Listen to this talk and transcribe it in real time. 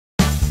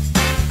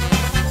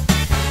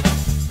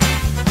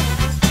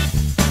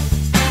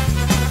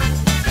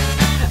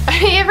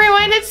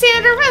it's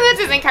Sandra from the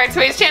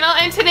DisneyCarToys channel,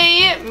 and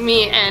today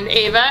me and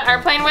Ava are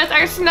playing with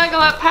our Snuggle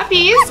Up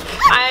puppies.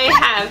 I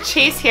have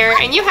Chase here,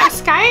 and you have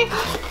Skye.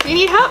 You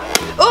need help?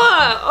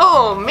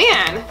 Oh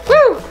man,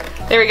 woo!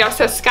 There we go.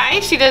 So Skye,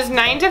 she does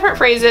 9 different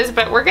phrases,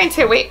 but we're going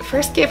to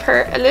first give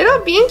her a little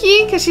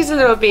binky because she's a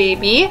little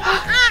baby.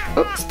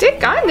 Oh,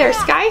 stick on there,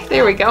 Skye.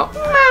 There we go.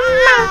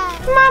 Mama,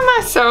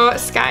 mama. So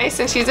Skye,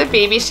 since she's a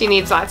baby, she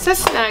needs lots of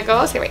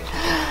snuggles. Here, wait.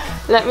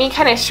 Let me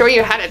kind of show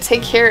you how to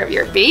take care of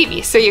your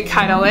baby. So you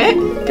cuddle it.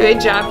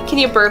 Good job. Can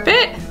you burp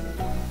it?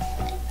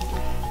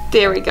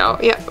 There we go.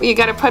 Yep, you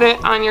got to put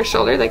it on your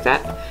shoulder like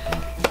that.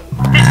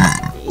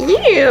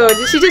 Ew,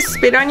 did she just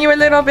spit on you a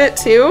little bit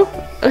too?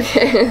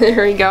 Okay,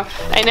 there we go.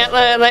 And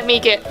let me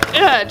get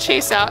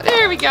Chase out.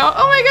 There we go.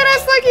 Oh my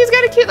goodness, look, he's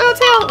got a cute little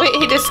tail. Wait,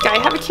 hey, does Skye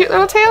have a cute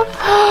little tail?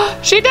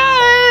 She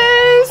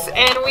does!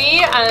 And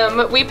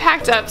we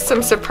packed up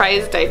some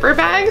surprise diaper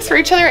bags for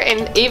each other,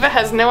 and Ava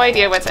has no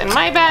idea what's in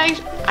my bag.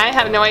 I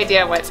have no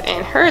idea what's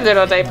in her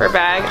little diaper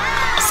bag.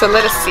 So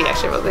let us see.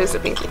 Actually, we'll lose the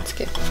binky. It's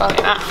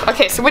falling off.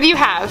 Okay, so what do you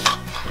have?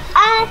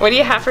 What do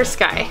you have for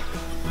Skye?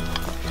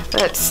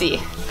 Let's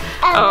see.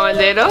 Oh, a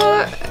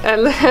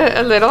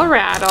little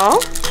rattle.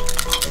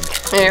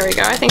 There we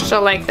go. I think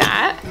she'll like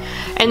that.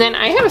 And then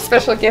I have a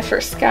special gift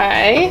for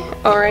Skye.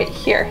 Oh, right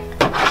here.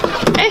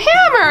 A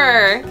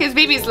hammer! Because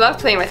babies love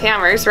playing with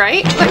hammers,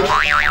 right? Look.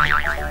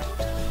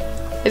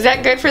 Is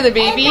that good for the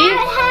baby?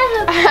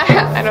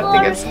 I don't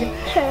think it's good.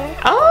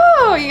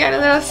 Oh, you got a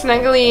little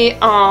snuggly.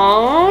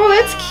 Oh,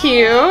 that's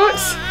cute.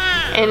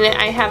 And then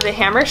I have the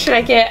hammer. Should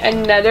I get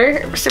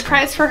another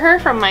surprise for her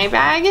from my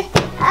bag?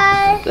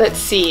 Let's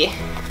see.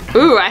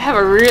 Ooh, I have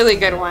a really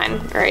good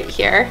one right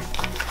here.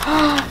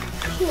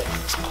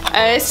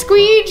 A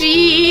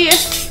squeegee. And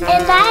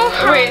I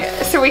have... Wait,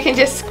 so we can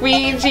just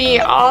squeegee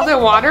all the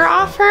water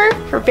off her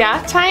for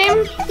bath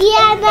time?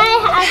 Yeah, and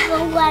I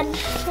have a one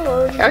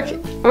for you. Okay.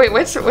 Wait,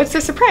 what's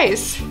the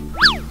surprise?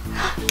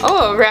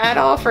 Oh, a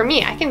rattle for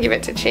me. I can give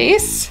it to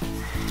Chase.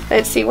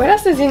 Let's see, what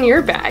else is in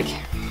your bag?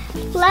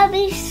 Let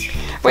me see.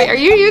 Wait, are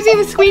you using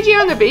the squeegee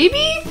on the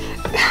baby?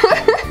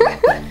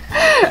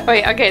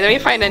 Wait, okay, let me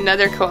find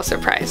another cool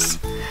surprise.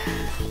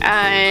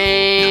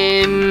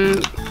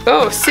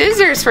 Oh,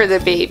 scissors for the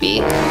baby.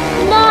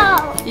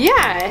 No.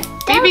 Yeah,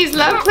 babies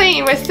love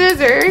playing with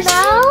scissors.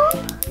 No.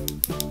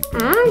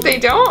 They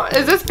don't?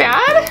 Is this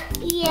bad?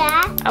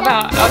 Yeah.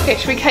 Okay,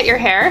 should we cut your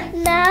hair?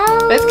 No.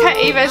 Let's cut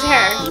Ava's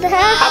hair. No.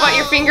 How about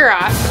your finger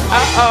off?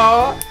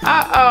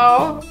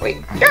 Uh-oh.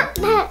 Wait,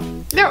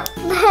 no.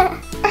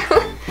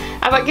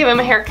 How about give him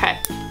a haircut?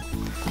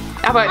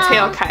 How about a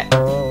tail cut?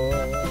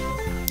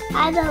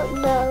 I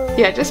don't know.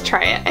 Yeah, just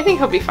try it. I think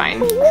he'll be fine.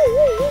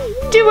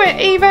 Do it,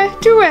 Ava.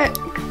 Do it.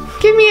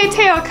 Give me a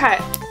tail cut.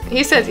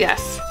 He says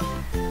yes.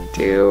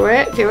 Do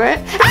it. Ow!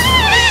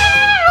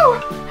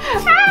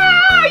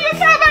 Ow! You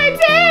cut my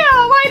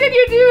tail! Why did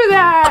you do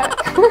that?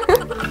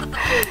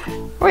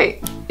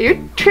 Wait, you're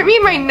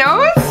trimming my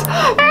nose?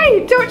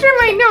 Hey, don't trim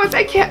my nose.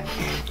 I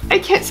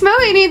can't smell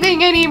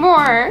anything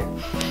anymore.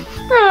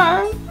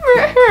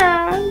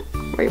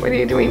 Wait, what are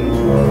you doing?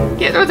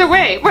 Get those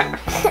away. What?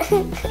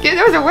 Get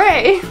those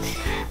away.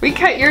 We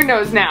cut your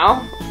nose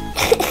now.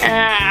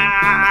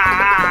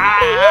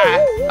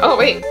 Oh,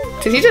 wait.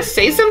 Did he just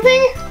say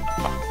something?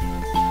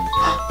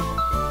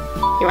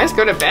 He wants to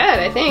go to bed,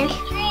 I think.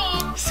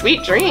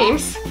 Sweet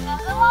dreams.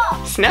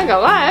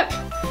 Snuggle up.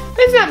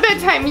 It's not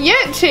bedtime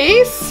yet,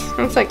 Chase.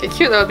 It's like a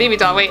cute little baby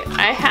doll. Wait,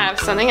 I have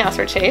something else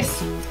for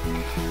Chase.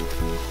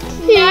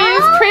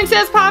 He's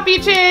Princess Poppy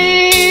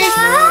Chase.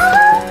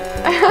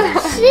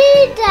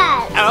 She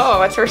does.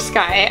 Oh, it's for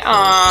Skye.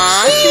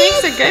 Aww, she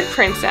makes a good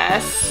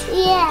princess.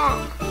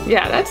 Yeah.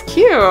 Yeah, that's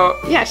cute.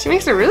 Yeah, she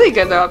makes a really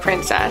good little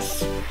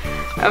princess.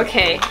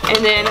 Okay, and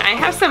then I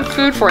have some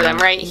food for them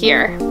right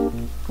here.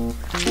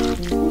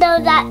 No,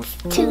 that's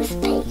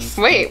toothpaste.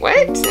 Wait,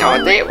 what?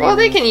 No,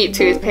 they can eat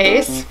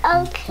toothpaste.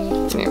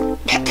 Okay.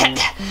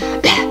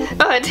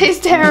 Oh, it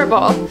tastes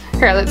terrible.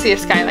 Here, let's see if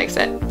Skye likes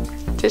it.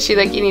 Does she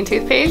like eating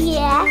toothpaste?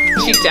 Yeah.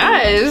 She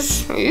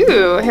does.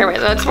 Ooh, here, wait,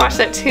 let's wash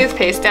that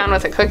toothpaste down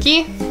with a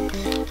cookie.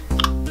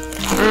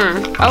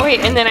 Oh wait,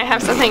 and then I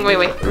have something, wait,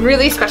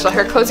 really special.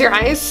 Here, close your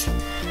eyes.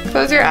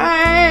 Close your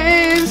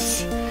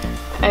eyes.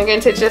 I'm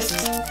going to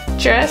just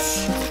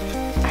dress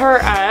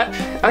her up.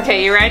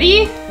 Okay, you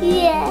ready?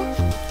 Yeah.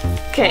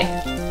 Okay,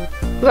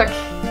 look.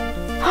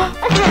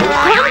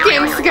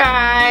 Pumpkin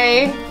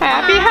Skye!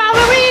 Happy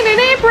Halloween in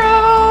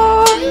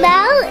April!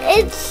 No,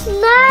 it's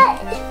not.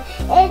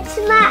 It's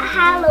not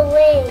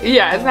Halloween.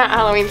 Yeah, it's not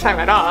Halloween time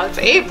at all. It's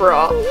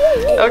April.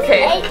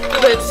 Okay,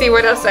 let's see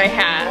what else I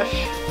have.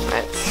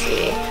 Let's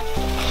see.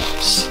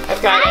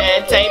 I've got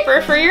a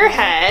diaper for your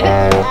head.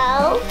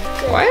 No.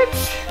 What?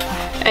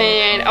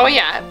 And, oh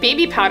yeah,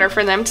 baby powder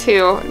for them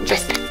too.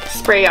 Just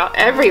spray out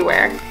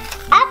everywhere.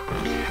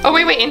 Oh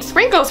wait, and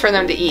sprinkles for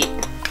them to eat.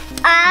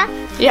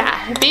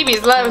 Yeah,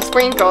 babies love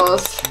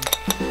sprinkles.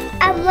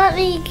 Let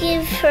me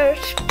give her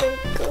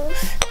sprinkles.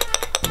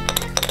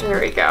 There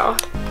we go.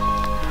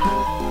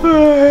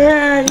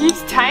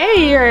 He's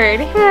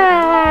tired.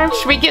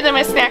 Should we give them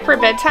a snack for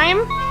bedtime?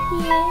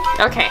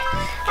 Yeah. Okay.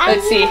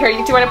 Let's see. Here, do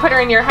you want to put her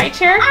in your high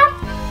chair?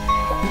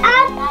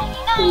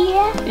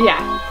 Yeah.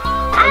 Yeah.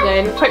 And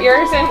then put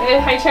yours in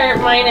a high chair,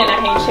 mine in a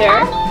high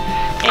chair.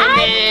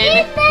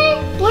 And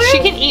then she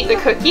can eat the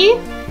cookie.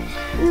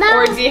 No.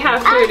 Or do you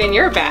have food in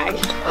your bag?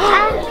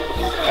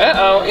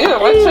 Uh-oh. Ew,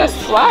 what's this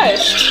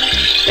flush?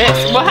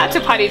 We'll have to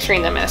potty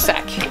train them in a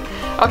sec.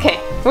 Okay.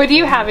 What do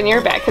you have in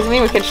your bag? Because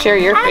maybe we could share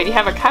your food. You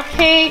have a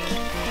cupcake.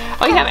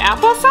 Oh, you have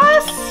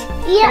applesauce?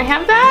 Yeah. Can I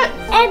have that?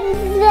 And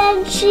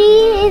then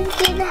she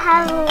can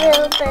have a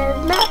little bit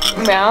of milk.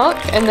 Milk,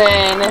 and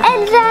then...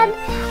 And then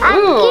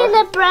I'm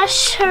gonna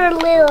brush her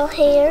little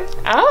hair.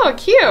 Oh,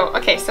 cute.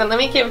 Okay, so let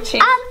me give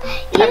Chase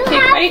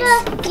cupcake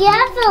bites. You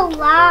have a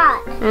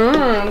lot.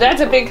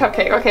 That's a big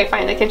cupcake. Okay,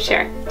 fine, they can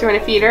share. Do you want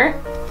to feed her?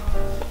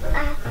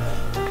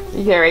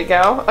 There we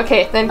go.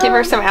 Okay, then give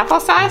her some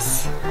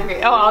applesauce.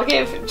 Okay. Oh, I'll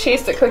give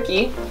Chase the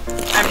cookie.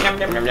 Nom,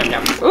 nom, nom, nom,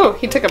 nom. Ooh,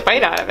 he took a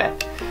bite out of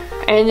it.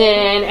 And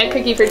then a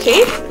cookie for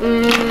Chase.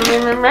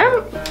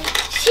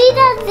 She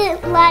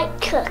doesn't like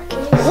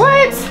cookies.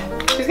 What?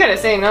 She's got to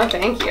say no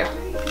thank you.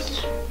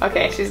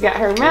 Okay, she's got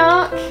her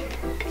milk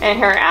and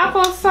her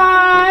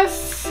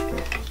applesauce.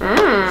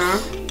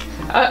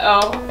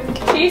 Uh-oh.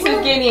 Chase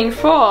is getting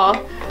full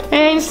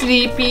and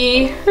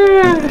sleepy.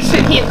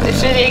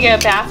 Should they get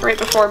a bath right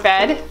before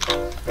bed?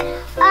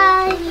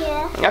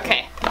 Yeah.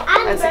 Okay.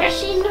 I'm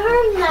brushing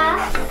her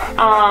mouth.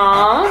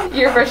 Aww,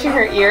 you're brushing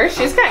her ears?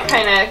 She's got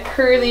kind of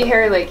curly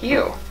hair like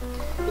you.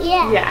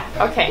 Yeah. Yeah,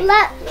 okay.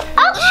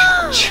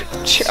 Oh!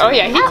 Oh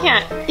yeah,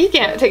 he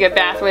can't take a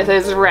bath with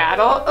his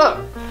rattle.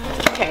 Oh.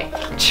 Okay.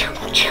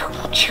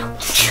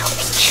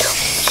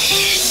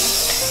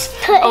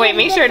 Oh wait,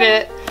 make sure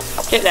to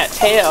get that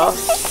tail.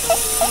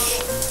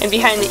 And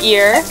behind the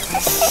ear.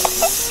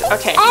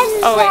 Okay.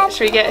 Oh wait,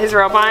 should we get his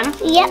robe on?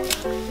 Yep.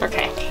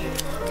 Okay.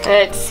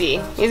 Let's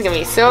see. He's gonna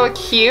be so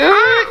cute.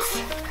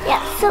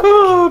 Yeah. So.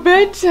 Oh,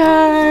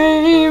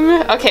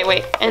 bedtime. Okay,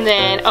 wait. And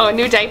then, oh, a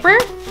new diaper?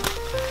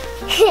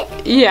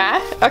 Yeah.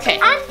 Okay.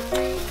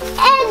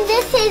 And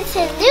this is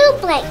a new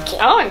blanket.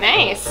 Oh,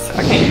 nice.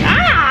 Okay.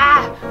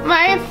 Ah,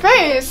 my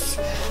face.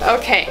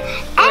 Okay.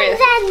 And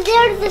then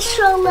there's the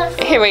stroller.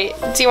 Hey, wait.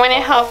 Do you want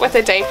to help with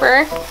the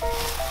diaper?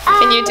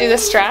 Can you do the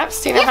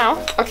straps? Do you know how?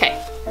 Okay.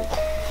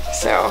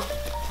 So,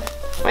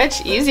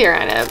 much easier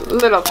on a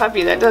little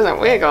puppy that doesn't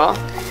wiggle.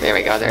 There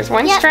we go. There's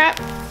one strap.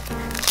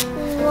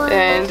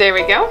 And there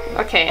we go.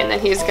 Okay, and then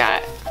he's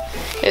got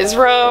his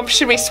robe.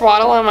 Should we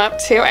swaddle him up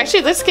too?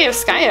 Actually, let's give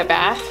Skye a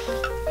bath.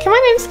 Come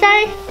on in,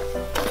 Skye.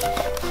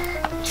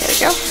 There we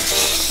go.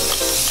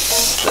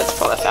 Let's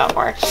pull this out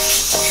more.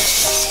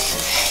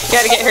 You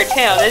gotta get her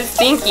tail. That's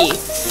stinky.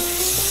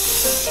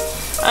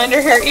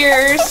 Under her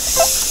ears.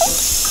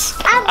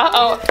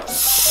 Uh-oh.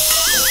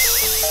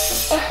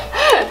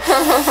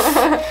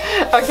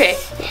 Okay.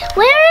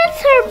 Where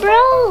is her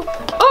robe?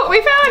 Oh, we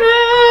found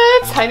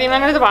it! It's hiding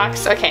under the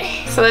box.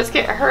 Okay, so let's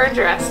get her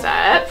dressed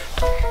up.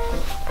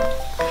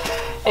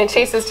 And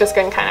Chase is just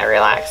gonna kind of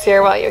relax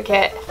here while you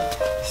get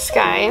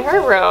Skye in her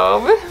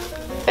robe.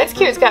 That's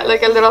cute. It's got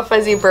like a little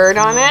fuzzy bird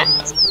on it.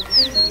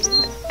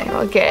 And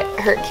we'll get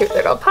her cute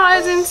little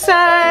paws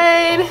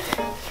inside.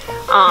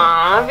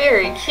 Aw,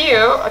 very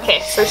cute.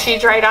 Okay, so she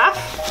dried off?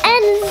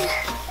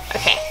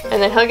 Okay,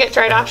 and then he'll get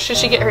dried off. Should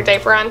she get her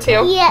diaper on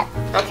too? Yep.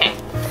 Okay.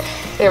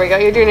 There we go.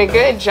 You're doing a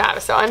good job.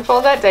 So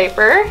unfold that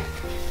diaper.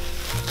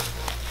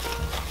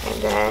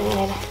 And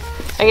then,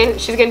 again,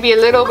 she's going to be a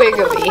little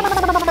wiggly.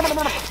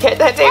 Get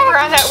that diaper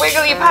on that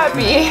wiggly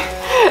puppy.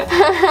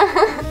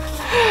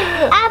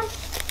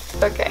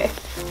 Okay.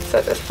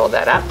 So just fold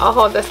that up. I'll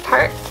hold this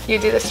part. You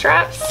do the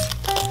straps.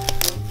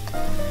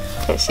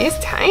 And she's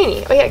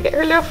tiny. Oh yeah, get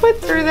her little foot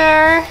through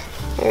there.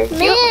 There you go.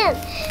 Man,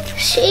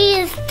 she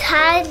is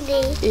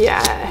tiny.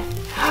 Yeah.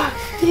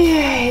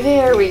 Yay,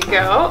 there we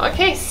go.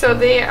 Okay, so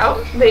they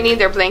need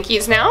their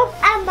blankies now.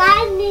 And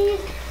I need.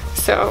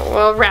 So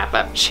we'll wrap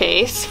up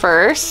Chase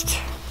first.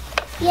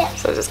 Yep.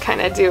 So just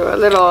kind of do a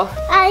little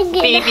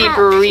baby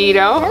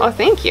burrito. Oh,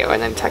 thank you.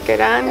 And then tuck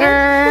it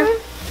under.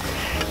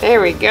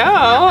 There we go.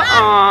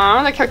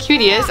 Aw, look how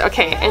cute he is.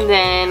 Okay, and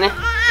then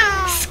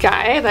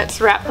Skye, let's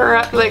wrap her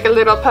up like a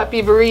little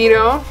puppy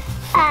burrito.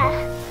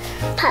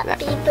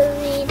 Puppy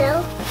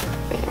burrito.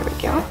 There we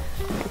go.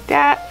 Like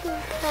that.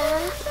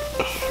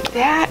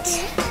 That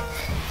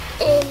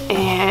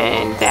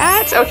and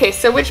that. Okay,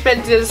 so which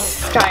bed does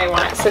Skye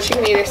want? So she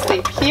can either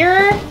sleep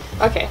here.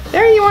 Okay,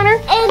 there you want her.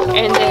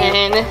 And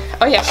then,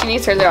 oh yeah, she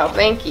needs her little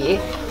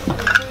blankie.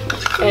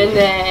 And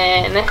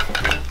then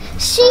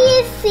she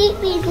is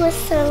sleeping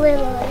with her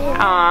little head.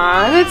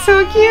 Aw, that's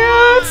so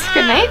cute.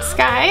 Good night,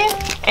 Skye.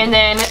 And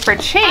then for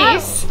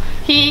Chase,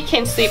 he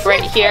can sleep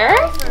right here.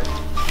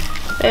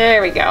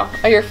 There we go.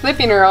 Oh, you're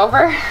flipping her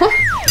over.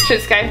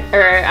 Should Skye,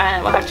 or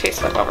we'll have Chase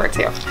flip over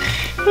too.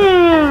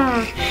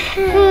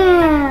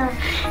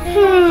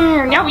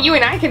 Now you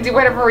and I can do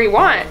whatever we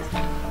want.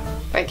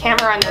 Like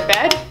camera on the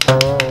bed.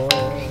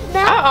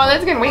 No. Uh oh,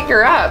 that's gonna wake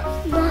her up.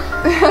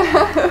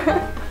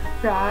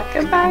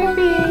 Rock-a-bye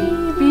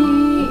baby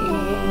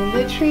in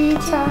the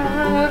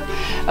treetop.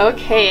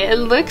 Okay, it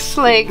looks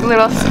like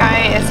little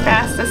Skye is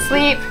fast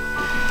asleep.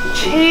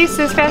 Chase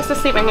is fast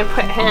asleep. I'm gonna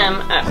put him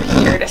up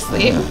here to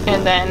sleep,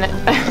 and then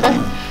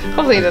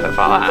hopefully he doesn't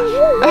fall off.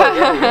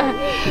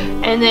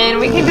 And then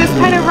we can just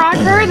kind of rock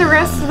her the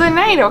rest of the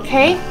night,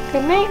 okay?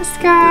 Good night,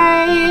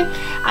 Skye.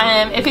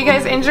 If you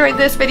guys enjoyed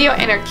this video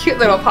and our cute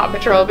little Paw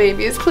Patrol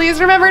babies, please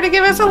remember to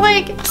give us a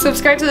like.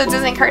 Subscribe to the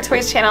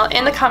DisneyCarToys channel.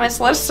 In the comments,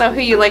 let us know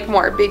who you like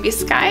more, Baby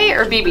Skye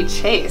or Baby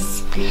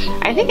Chase.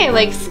 I think I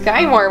like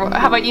Skye more.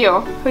 How about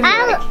you? Who do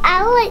you like?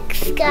 I like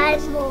Skye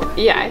more.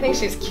 Yeah, I think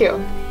she's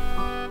cute.